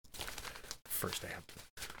first I have to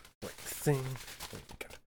write the thing, and we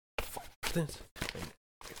gotta follow this,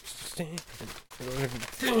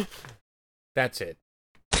 and that's it.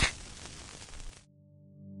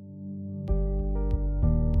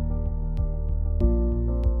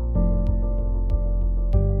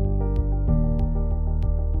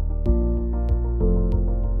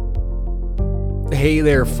 Hey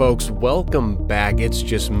there, folks. Welcome back. It's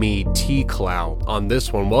just me, T-Clow, on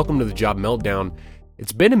this one. Welcome to the Job Meltdown.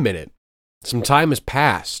 It's been a minute. Some time has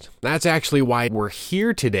passed. That's actually why we're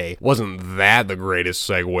here today. Wasn't that the greatest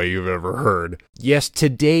segue you've ever heard? Yes,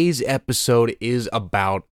 today's episode is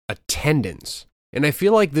about attendance. And I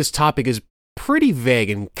feel like this topic is pretty vague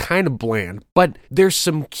and kind of bland, but there's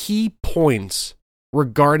some key points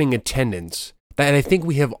regarding attendance that I think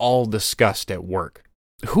we have all discussed at work.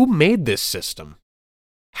 Who made this system?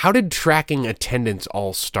 How did tracking attendance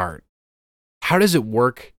all start? How does it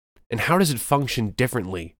work, and how does it function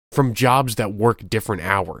differently from jobs that work different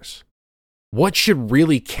hours? What should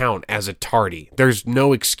really count as a tardy? There's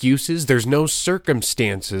no excuses, there's no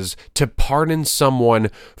circumstances to pardon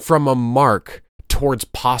someone from a mark towards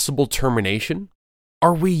possible termination?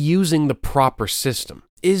 Are we using the proper system?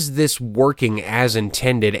 Is this working as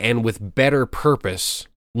intended and with better purpose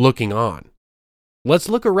looking on? Let's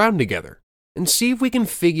look around together and see if we can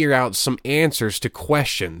figure out some answers to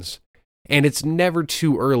questions, and it's never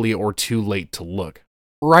too early or too late to look.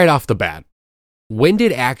 Right off the bat, when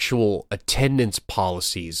did actual attendance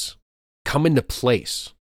policies come into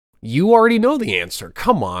place? You already know the answer.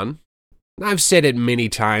 Come on. I've said it many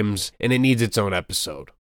times, and it needs its own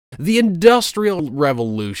episode. The Industrial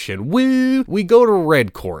Revolution. Woo! We go to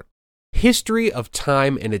Red Court. History of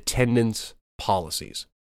Time and Attendance Policies.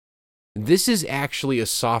 This is actually a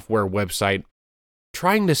software website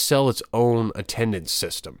trying to sell its own attendance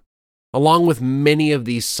system, along with many of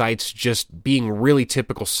these sites just being really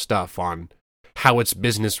typical stuff on how its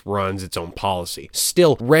business runs its own policy.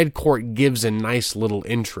 Still, Red Court gives a nice little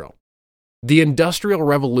intro. The Industrial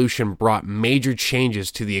Revolution brought major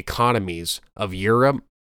changes to the economies of Europe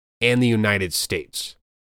and the United States.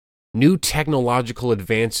 New technological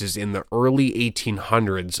advances in the early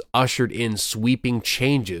 1800s ushered in sweeping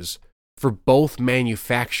changes for both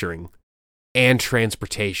manufacturing and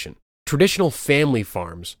transportation. Traditional family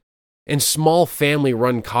farms and small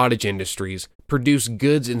family-run cottage industries produce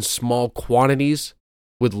goods in small quantities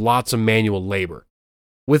with lots of manual labor.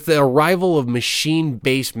 With the arrival of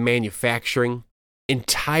machine-based manufacturing,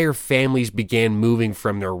 entire families began moving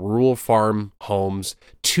from their rural farm homes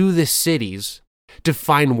to the cities to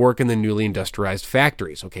find work in the newly industrialized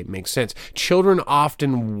factories. Okay, makes sense. Children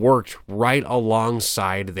often worked right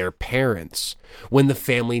alongside their parents when the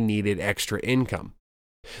family needed extra income.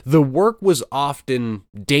 The work was often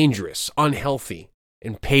dangerous, unhealthy,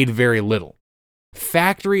 and paid very little.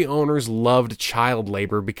 Factory owners loved child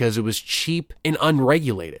labor because it was cheap and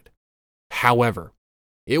unregulated. However,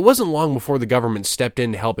 it wasn't long before the government stepped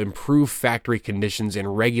in to help improve factory conditions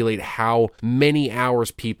and regulate how many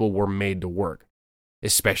hours people were made to work,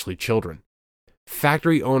 especially children.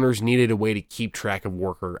 Factory owners needed a way to keep track of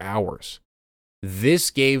worker hours.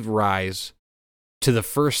 This gave rise to the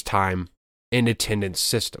first time in attendance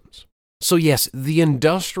systems. So yes, the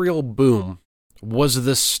industrial boom was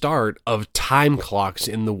the start of time clocks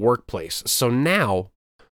in the workplace. So now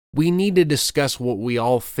we need to discuss what we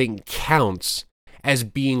all think counts as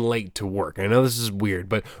being late to work. I know this is weird,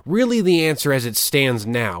 but really the answer as it stands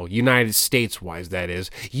now, United States-wise that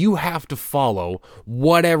is, you have to follow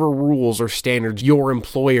whatever rules or standards your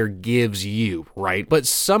employer gives you, right? But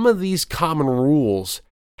some of these common rules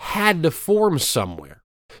had to form somewhere,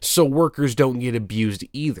 so workers don't get abused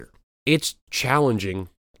either. It's challenging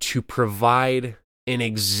to provide an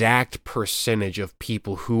exact percentage of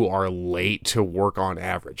people who are late to work on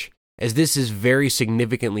average, as this is very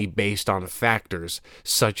significantly based on factors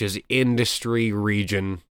such as industry,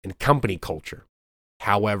 region, and company culture.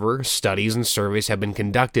 However, studies and surveys have been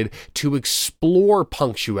conducted to explore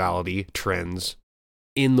punctuality trends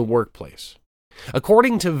in the workplace.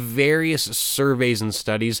 According to various surveys and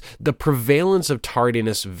studies, the prevalence of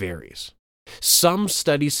tardiness varies. Some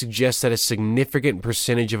studies suggest that a significant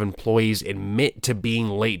percentage of employees admit to being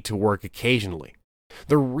late to work occasionally.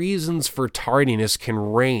 The reasons for tardiness can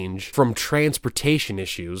range from transportation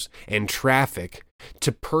issues and traffic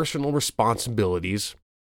to personal responsibilities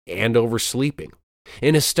and oversleeping.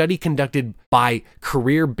 In a study conducted by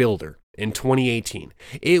Career Builder in 2018,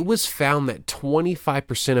 it was found that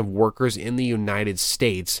 25% of workers in the United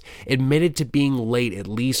States admitted to being late at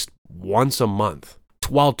least once a month,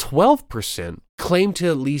 while 12% claimed to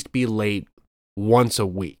at least be late once a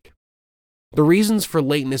week. The reasons for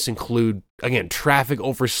lateness include, again, traffic,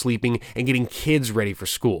 oversleeping, and getting kids ready for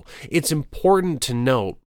school. It's important to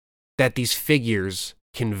note that these figures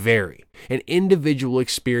can vary, and individual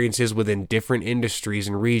experiences within different industries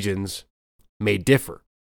and regions may differ.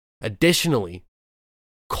 Additionally,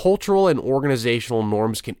 cultural and organizational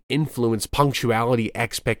norms can influence punctuality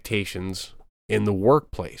expectations in the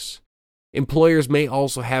workplace. Employers may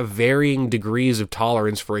also have varying degrees of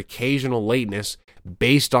tolerance for occasional lateness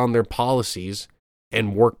based on their policies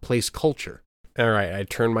and workplace culture. All right, I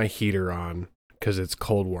turned my heater on because it's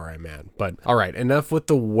cold where I'm at. But all right, enough with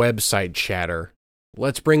the website chatter.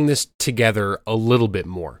 Let's bring this together a little bit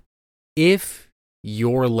more. If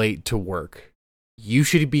you're late to work, you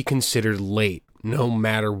should be considered late no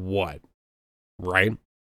matter what, right?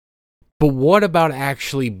 But what about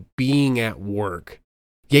actually being at work,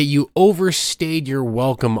 yet you overstayed your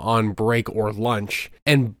welcome on break or lunch,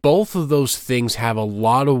 and both of those things have a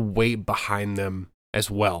lot of weight behind them as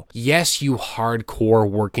well? Yes, you hardcore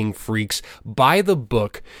working freaks, by the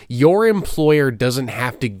book, your employer doesn't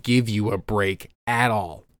have to give you a break at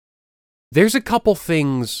all. There's a couple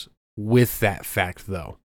things with that fact,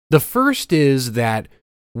 though. The first is that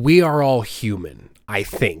we are all human, I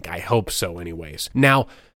think. I hope so anyways. Now,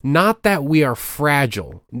 not that we are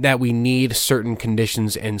fragile, that we need certain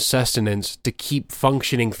conditions and sustenance to keep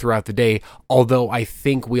functioning throughout the day, although I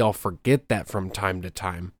think we all forget that from time to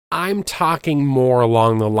time. I'm talking more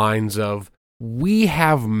along the lines of we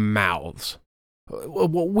have mouths.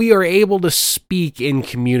 We are able to speak and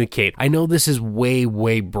communicate. I know this is way,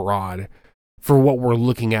 way broad for what we're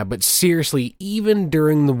looking at, but seriously, even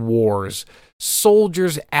during the wars,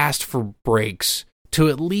 soldiers asked for breaks to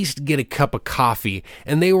at least get a cup of coffee,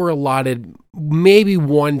 and they were allotted maybe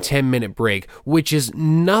 1 10-minute break, which is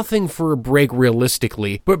nothing for a break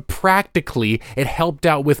realistically, but practically it helped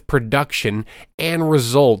out with production and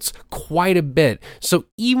results quite a bit. So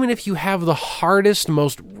even if you have the hardest,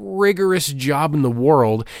 most rigorous job in the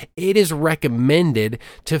world, it is recommended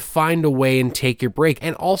to find a way and take your break.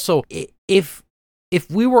 And also, if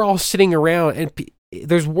we were all sitting around, and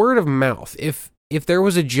there's word of mouth, if there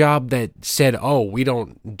was a job that said, oh, we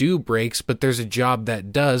don't do breaks, but there's a job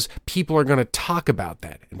that does, people are going to talk about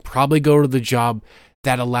that and probably go to the job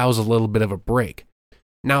that allows a little bit of a break.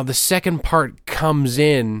 Now, the second part comes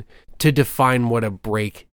in to define what a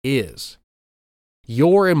break is.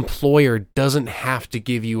 Your employer doesn't have to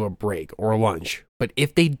give you a break or lunch, but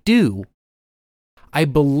if they do, I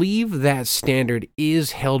believe that standard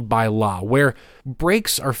is held by law, where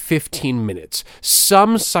breaks are 15 minutes.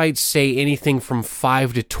 Some sites say anything from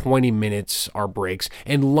 5 to 20 minutes are breaks,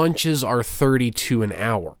 and lunches are 30 to an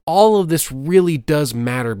hour. All of this really does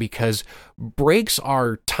matter because breaks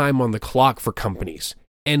are time on the clock for companies,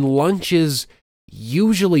 and lunches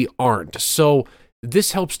usually aren't. So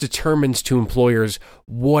this helps determines to employers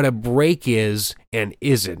what a break is and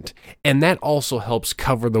isn't. And that also helps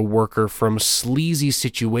cover the worker from sleazy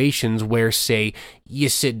situations where, say, you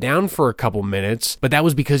sit down for a couple minutes, but that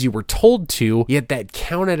was because you were told to, yet that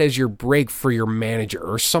counted as your break for your manager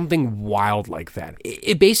or something wild like that.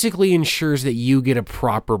 It basically ensures that you get a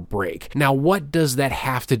proper break. Now, what does that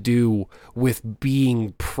have to do with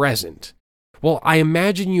being present? Well, I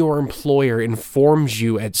imagine your employer informs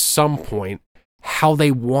you at some point how they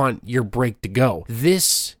want your break to go.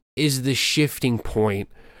 This is the shifting point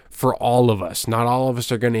for all of us. Not all of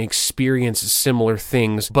us are going to experience similar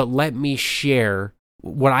things, but let me share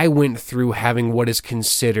what I went through having what is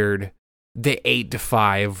considered the 8 to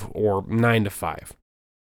 5 or 9 to 5.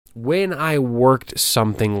 When I worked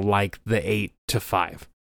something like the 8 to 5,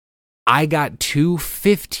 I got 2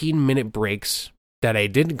 15-minute breaks that I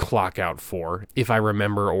didn't clock out for, if I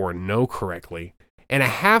remember or know correctly, and a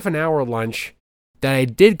half an hour lunch that I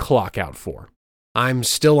did clock out for. I'm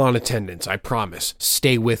still on attendance, I promise.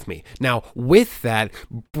 Stay with me. Now, with that,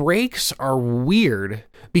 breaks are weird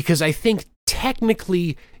because I think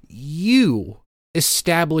technically you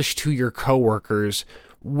establish to your coworkers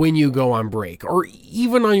when you go on break, or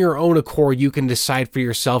even on your own accord, you can decide for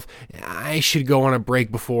yourself, I should go on a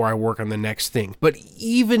break before I work on the next thing. But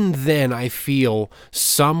even then, I feel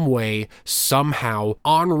some way, somehow,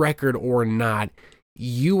 on record or not,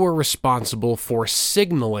 you are responsible for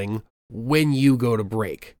signaling when you go to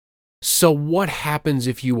break. So what happens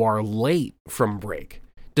if you are late from break?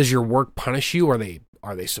 Does your work punish you?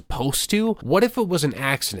 Are they supposed to? What if it was an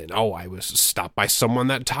accident? Oh, I was stopped by someone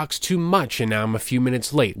that talks too much and now I'm a few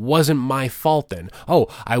minutes late. Wasn't my fault then. Oh,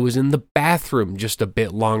 I was in the bathroom just a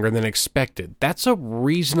bit longer than expected. That's a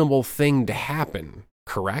reasonable thing to happen,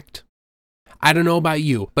 correct? I don't know about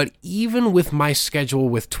you, but even with my schedule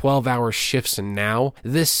with 12-hour shifts and now,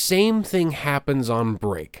 the same thing happens on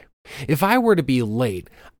break. If I were to be late,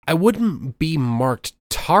 I wouldn't be marked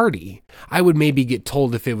tardy. I would maybe get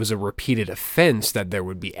told if it was a repeated offense that there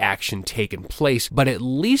would be action taken place, but at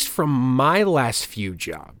least from my last few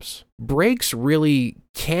jobs, breaks really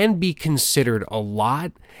can be considered a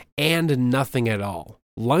lot and nothing at all.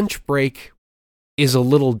 Lunch break is a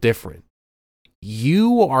little different.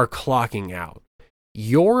 You are clocking out.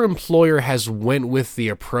 Your employer has went with the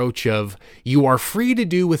approach of you are free to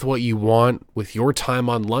do with what you want with your time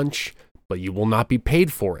on lunch, but you will not be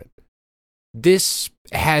paid for it. This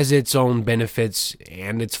has its own benefits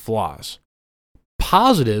and its flaws.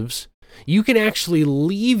 Positives, you can actually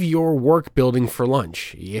leave your work building for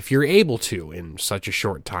lunch if you're able to in such a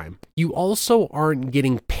short time. You also aren't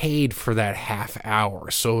getting paid for that half hour,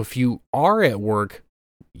 so if you are at work,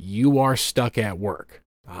 you are stuck at work.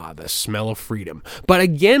 The smell of freedom. But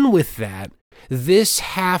again with that, this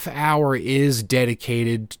half hour is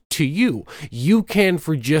dedicated to you. You can,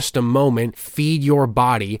 for just a moment, feed your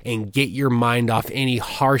body and get your mind off any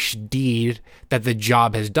harsh deed that the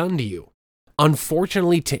job has done to you.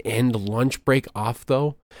 Unfortunately, to end lunch break off,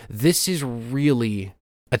 though, this is really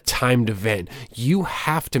a timed event. You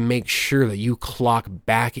have to make sure that you clock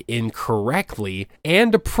back in correctly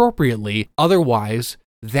and appropriately. Otherwise,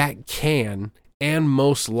 that can and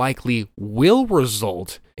most likely will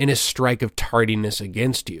result in a strike of tardiness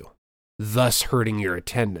against you, thus hurting your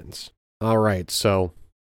attendance. All right, so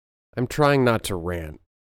I'm trying not to rant,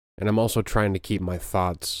 and I'm also trying to keep my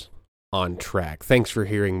thoughts on track. Thanks for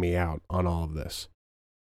hearing me out on all of this.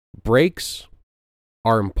 Breaks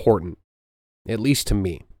are important, at least to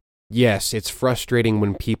me. Yes, it's frustrating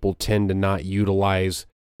when people tend to not utilize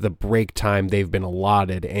the break time they've been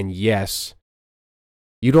allotted, and yes,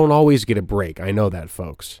 you don't always get a break. I know that,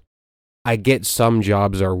 folks. I get some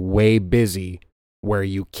jobs are way busy where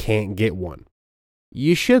you can't get one.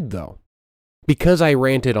 You should, though. Because I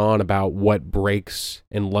ranted on about what breaks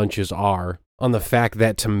and lunches are, on the fact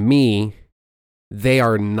that to me, they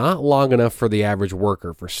are not long enough for the average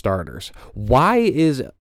worker, for starters. Why is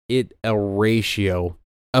it a ratio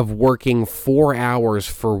of working 4 hours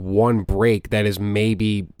for one break that is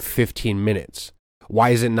maybe 15 minutes?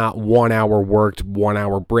 Why is it not 1 hour worked, 1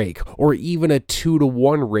 hour break? Or even a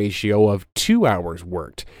 2-to-1 ratio of 2 hours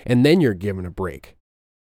worked, and then you're given a break?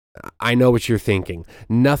 I know what you're thinking.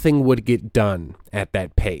 Nothing would get done at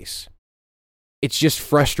that pace. It's just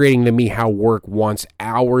frustrating to me how work wants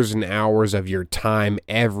hours and hours of your time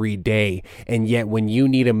every day, and yet when you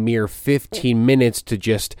need a mere 15 minutes to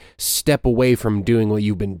just step away from doing what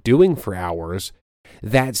you've been doing for hours,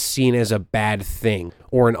 that's seen as a bad thing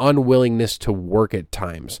or an unwillingness to work at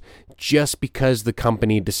times just because the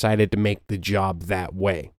company decided to make the job that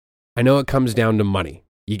way. I know it comes down to money.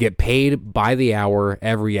 You get paid by the hour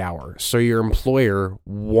every hour, so your employer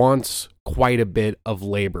wants quite a bit of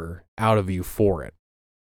labor out of you for it.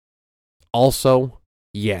 Also,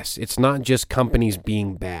 yes, it's not just companies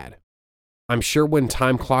being bad. I'm sure when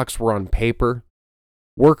time clocks were on paper,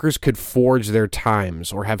 workers could forge their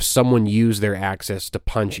times or have someone use their access to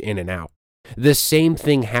punch in and out. The same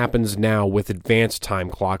thing happens now with advanced time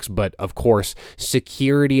clocks, but of course,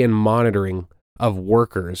 security and monitoring of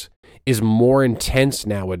workers is more intense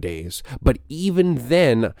nowadays. But even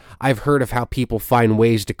then, I've heard of how people find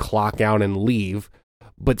ways to clock out and leave,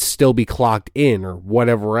 but still be clocked in or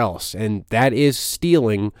whatever else. And that is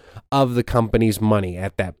stealing of the company's money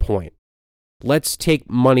at that point. Let's take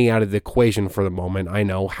money out of the equation for the moment. I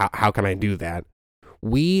know, how can I do that?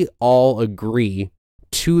 We all agree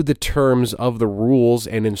to the terms of the rules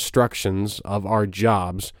and instructions of our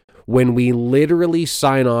jobs when we literally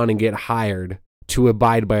sign on and get hired to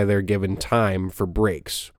abide by their given time for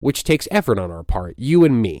breaks, which takes effort on our part, you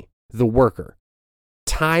and me, the worker.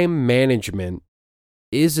 Time management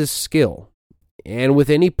is a skill, and with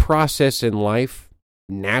any process in life,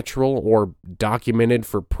 natural or documented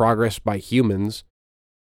for progress by humans,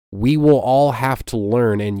 we will all have to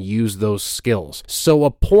learn and use those skills. So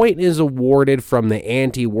a point is awarded from the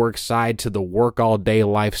anti-work side to the work-all-day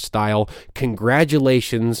lifestyle.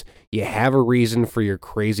 Congratulations, you have a reason for your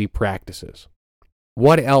crazy practices.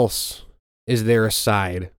 What else is there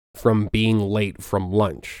aside from being late from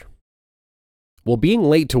lunch? Well, being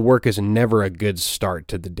late to work is never a good start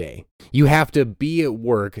to the day. You have to be at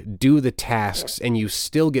work, do the tasks, and you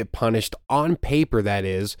still get punished, on paper that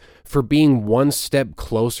is, for being one step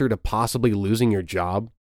closer to possibly losing your job.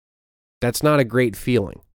 That's not a great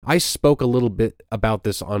feeling. I spoke a little bit about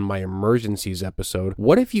this on my emergencies episode.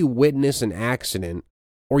 What if you witness an accident,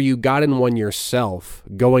 or you got in one yourself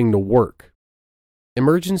going to work?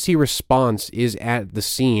 Emergency response is at the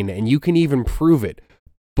scene, and you can even prove it.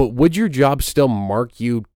 But would your job still mark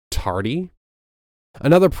you tardy?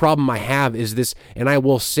 Another problem I have is this, and I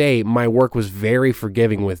will say my work was very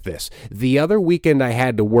forgiving with this. The other weekend I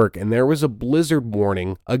had to work, and there was a blizzard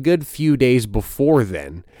warning a good few days before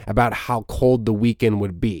then about how cold the weekend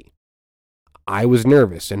would be. I was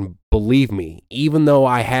nervous, and believe me, even though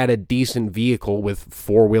I had a decent vehicle with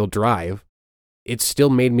four-wheel drive, it still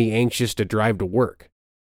made me anxious to drive to work.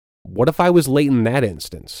 What if I was late in that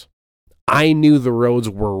instance? I knew the roads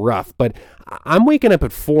were rough, but I'm waking up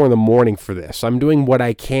at 4 a.m. for this. I'm doing what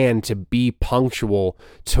I can to be punctual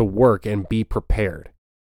to work and be prepared.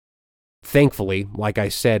 Thankfully, like I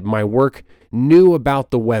said, my work knew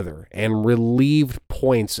about the weather and relieved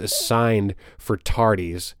points assigned for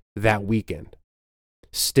tardies that weekend.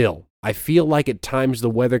 Still, I feel like at times the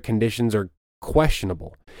weather conditions are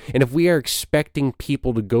questionable. And if we are expecting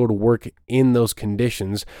people to go to work in those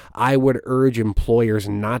conditions, I would urge employers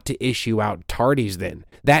not to issue out tardies then.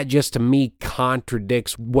 That just to me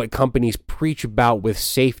contradicts what companies preach about with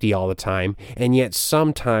safety all the time, and yet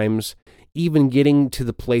sometimes even getting to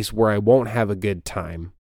the place where I won't have a good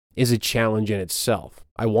time is a challenge in itself.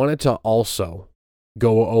 I wanted to also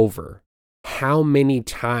go over how many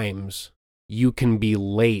times you can be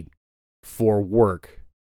late for work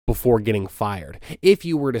before getting fired. If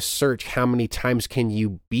you were to search how many times can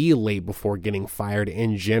you be late before getting fired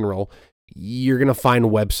in general, you're going to find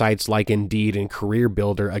websites like Indeed and Career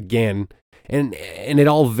Builder again, and it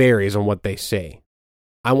all varies on what they say.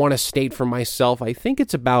 I want to state for myself, I think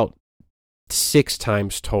it's about 6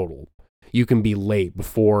 times total you can be late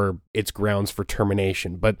before it's grounds for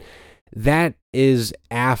termination, but that is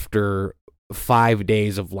after 5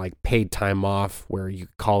 days of like paid time off where you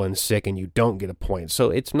call in sick and you don't get a point. So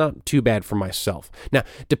it's not too bad for myself. Now,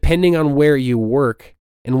 depending on where you work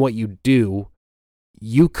and what you do,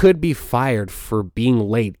 you could be fired for being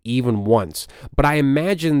late even once. But I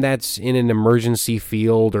imagine that's in an emergency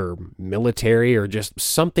field or military or just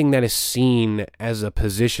something that is seen as a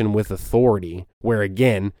position with authority where,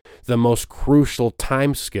 again, the most crucial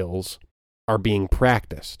time skills are being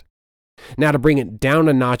practiced. Now, to bring it down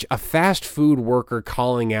a notch, a fast food worker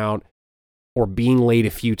calling out or being late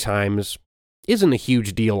a few times isn't a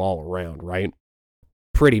huge deal all around, right?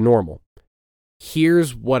 Pretty normal.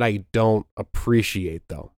 Here's what I don't appreciate,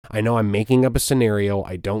 though. I know I'm making up a scenario.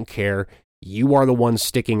 I don't care. You are the one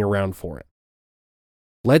sticking around for it.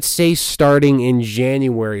 Let's say starting in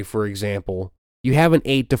January, for example, you have an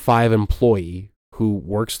 8 to 5 employee who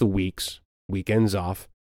works the weekends off,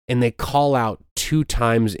 and they call out 2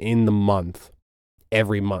 times in the month,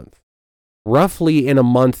 every month. Roughly in a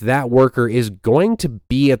month, that worker is going to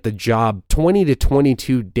be at the job 20 to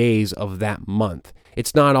 22 days of that month.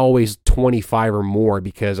 It's not always 25 or more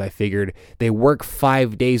because I figured they work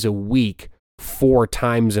 5 days a week 4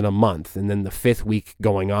 times in a month, and then the 5th week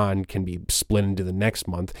going on can be split into the next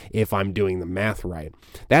month if I'm doing the math right.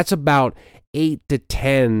 That's about 8 to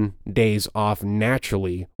 10 days off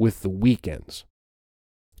naturally with the weekends.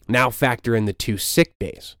 Now factor in the 2 sick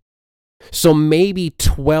days. So maybe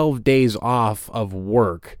 12 days off of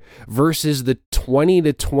work versus the 20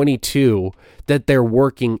 to 22 that they're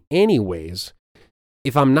working anyways.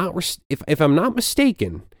 If I'm not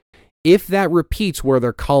mistaken, if that repeats where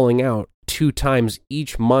they're calling out 2 times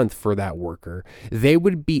each month for that worker, they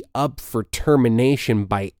would be up for termination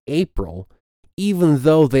by April, even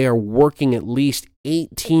though they are working at least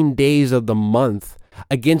 18 days of the month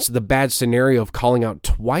against the bad scenario of calling out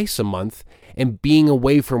twice a month and being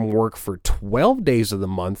away from work for 12 days of the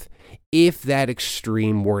month if that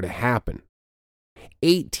extreme were to happen.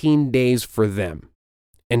 18 days for them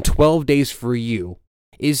and 12 days for you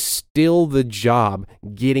is still the job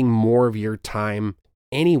getting more of your time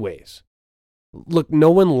anyways. Look,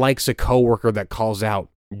 no one likes a coworker that calls out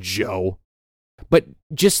Joe. But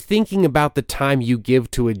just thinking about the time you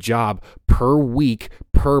give to a job per week,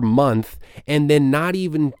 per month, and then not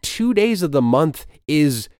even 2 days of the month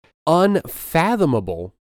is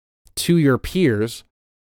unfathomable to your peers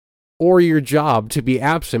or your job to be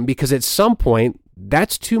absent, because at some point,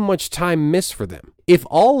 that's too much time missed for them. If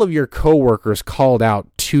all of your coworkers called out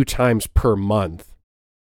 2 times per month,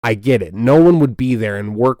 I get it. No one would be there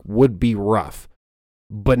and work would be rough.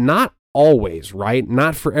 But not always, right?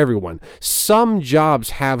 Not for everyone. Some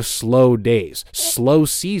jobs have slow days, slow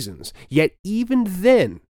seasons. Yet even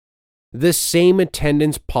then, the same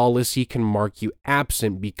attendance policy can mark you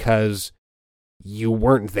absent because you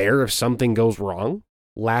weren't there if something goes wrong.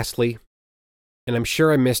 Lastly, and I'm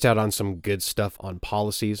sure I missed out on some good stuff on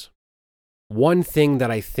policies, one thing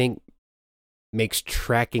that I think makes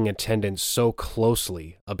tracking attendance so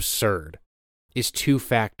closely absurd is 2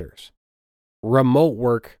 factors: remote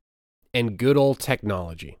work and good old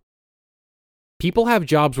technology. People have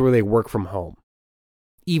jobs where they work from home.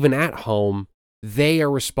 even at home, they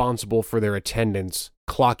are responsible for their attendance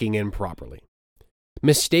clocking in properly.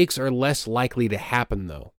 Mistakes are less likely to happen,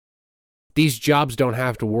 though. These jobs don't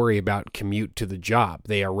have to worry about commute to the job.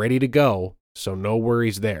 They are ready to go, so no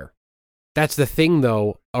worries there. That's the thing,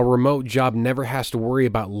 though. A remote job never has to worry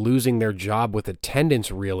about losing their job with attendance,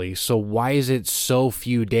 really, so why is it so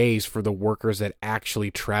few days for the workers that actually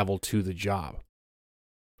travel to the job?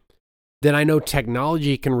 Then I know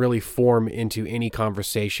technology can really form into any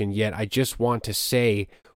conversation, yet I just want to say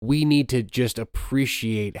we need to just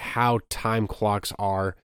appreciate how time clocks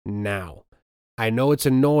are now. I know it's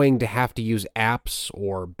annoying to have to use apps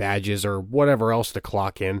or badges or whatever else to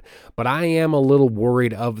clock in, but I am a little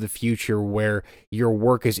worried of the future where your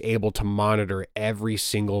work is able to monitor every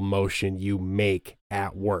single motion you make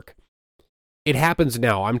at work. It happens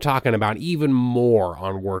now. I'm talking about even more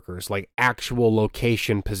on workers, like actual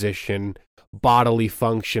location position, bodily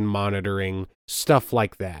function monitoring, stuff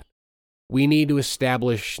like that. We need to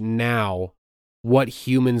establish now what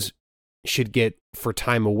humans should get for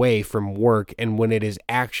time away from work and when it is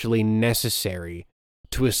actually necessary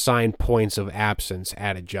to assign points of absence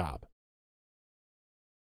at a job.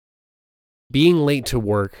 Being late to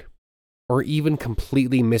work, or even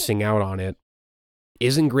completely missing out on it,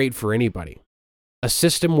 isn't great for anybody. A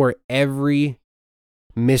system where every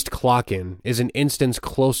missed clock-in is an instance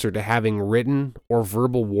closer to having written or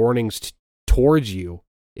verbal warnings towards you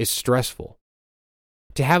is stressful.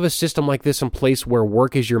 To have a system like this in place where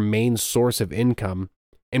work is your main source of income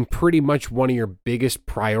and pretty much one of your biggest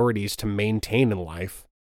priorities to maintain in life,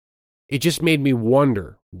 it just made me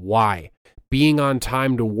wonder why being on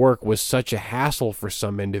time to work was such a hassle for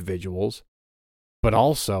some individuals, but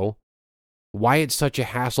also why it's such a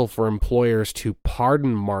hassle for employers to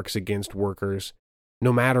pardon marks against workers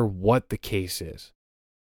no matter what the case is.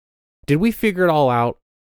 Did we figure it all out?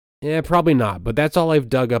 Probably not, but that's all I've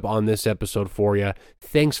dug up on this episode for you.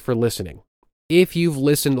 Thanks for listening. If you've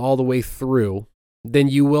listened all the way through, then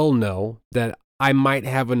you will know that I might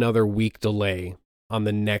have another week delay on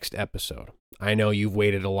the next episode. I know you've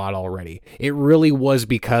waited a lot already. It really was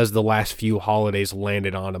because the last few holidays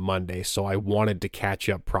landed on a Monday, so I wanted to catch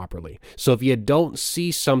up properly. So if you don't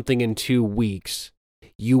see something in 2 weeks,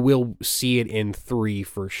 you will see it in 3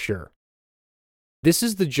 for sure. This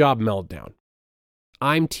is the Job Meltdown.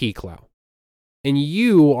 I'm T-Clow, and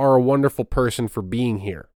you are a wonderful person for being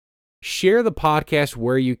here. Share the podcast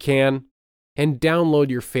where you can, and download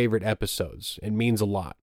your favorite episodes. It means a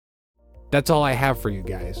lot. That's all I have for you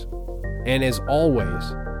guys. And as always,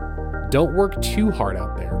 don't work too hard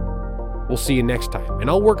out there. We'll see you next time, and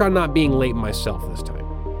I'll work on not being late myself this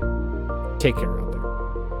time. Take care out there.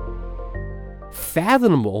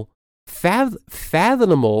 Fathomable